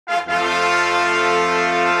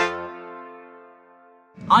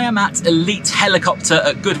I am at Elite Helicopter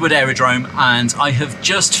at Goodwood Aerodrome, and I have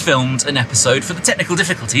just filmed an episode for the technical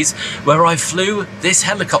difficulties where I flew this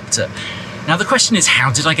helicopter. Now the question is, how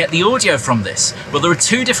did I get the audio from this? Well, there are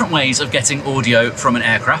two different ways of getting audio from an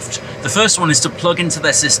aircraft. The first one is to plug into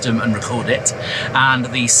their system and record it, and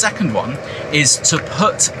the second one is to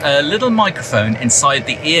put a little microphone inside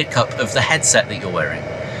the ear cup of the headset that you're wearing.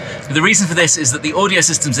 The reason for this is that the audio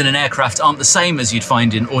systems in an aircraft aren't the same as you'd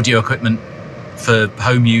find in audio equipment for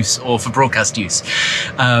home use or for broadcast use.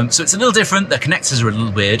 So it's a little different, their connectors are a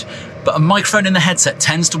little weird, but a microphone in the headset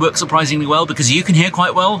tends to work surprisingly well because you can hear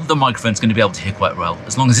quite well, the microphone's going to be able to hear quite well,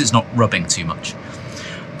 as long as it's not rubbing too much.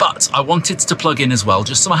 But I wanted to plug in as well,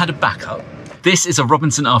 just so I had a backup. This is a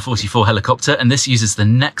Robinson R44 helicopter, and this uses the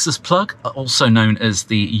Nexus plug, also known as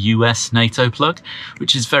the US NATO plug,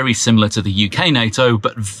 which is very similar to the UK NATO,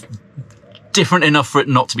 but different enough for it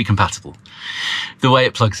not to be compatible. The way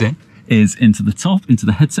it plugs in is into the top, into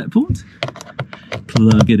the headset port,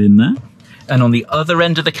 plug it in there, and on the other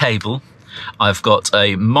end of the cable I've got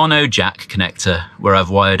a mono jack connector where I've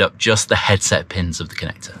wired up just the headset pins of the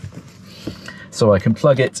connector. So I can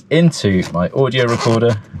plug it into my audio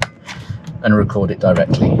recorder and record it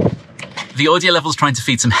directly. The audio level is trying to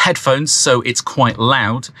feed some headphones, so it's quite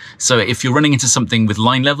loud. So if you're running into something with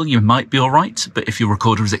line level, you might be all right. But if your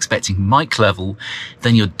recorder is expecting mic level,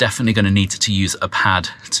 then you're definitely going to need to use a pad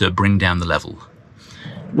to bring down the level.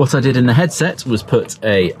 What I did in the headset was put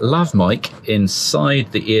a lav mic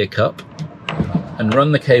inside the ear cup and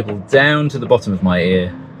run the cable down to the bottom of my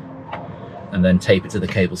ear and then tape it to the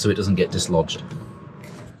cable so it doesn't get dislodged.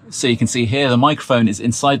 So you can see here the microphone is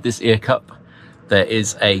inside this ear cup. There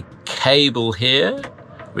is a cable here,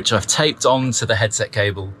 which I've taped onto the headset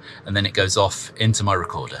cable, and then it goes off into my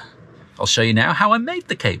recorder. I'll show you now how I made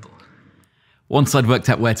the cable. Once I'd worked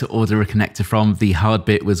out where to order a connector from, the hard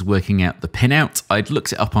bit was working out the pinout. I'd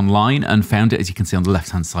looked it up online and found it, as you can see on the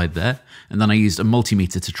left-hand side there, and then I used a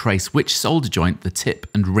multimeter to trace which solder joint the tip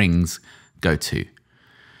and rings go to.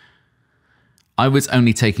 I was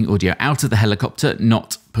only taking audio out of the helicopter,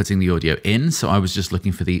 not putting the audio in, so I was just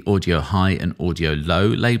looking for the audio high and audio low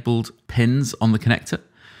labeled pins on the connector.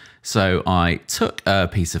 So I took a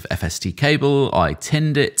piece of FST cable, I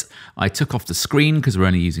tinned it, I took off the screen because we're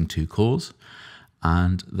only using 2 cores,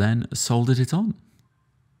 and then soldered it on.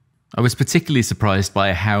 I was particularly surprised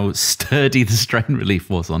by how sturdy the strain relief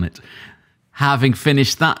was on it. Having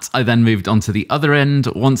finished that, I then moved on to the other end,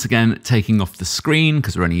 once again taking off the screen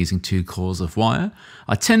because we're only using 2 cores of wire.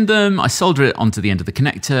 I tinned them, I soldered it onto the end of the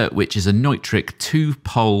connector, which is a Neutrik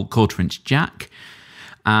 2-pole 1/4" jack.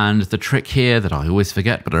 And the trick here that I always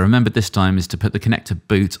forget, but I remembered this time, is to put the connector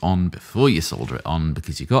boot on before you solder it on,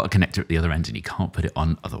 because you've got a connector at the other end and you can't put it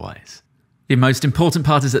on otherwise. The most important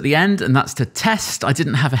part is at the end, and that's to test. I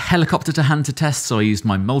didn't have a helicopter to hand to test, so I used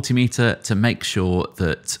my multimeter to make sure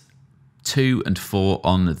that 2 and 4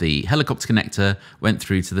 on the helicopter connector went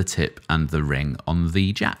through to the tip and the ring on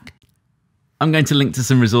the jack. I'm going to link to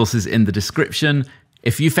some resources in the description.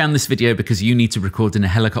 If you found this video because you need to record in a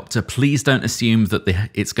helicopter, please don't assume that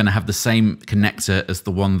it's going to have the same connector as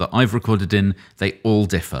the one that I've recorded in. They all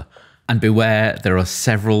differ. And beware, there are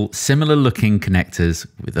several similar looking connectors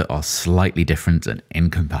that are slightly different and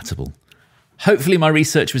incompatible. Hopefully my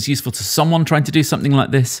research was useful to someone trying to do something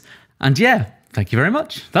like this. And yeah, thank you very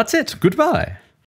much. That's it. Goodbye.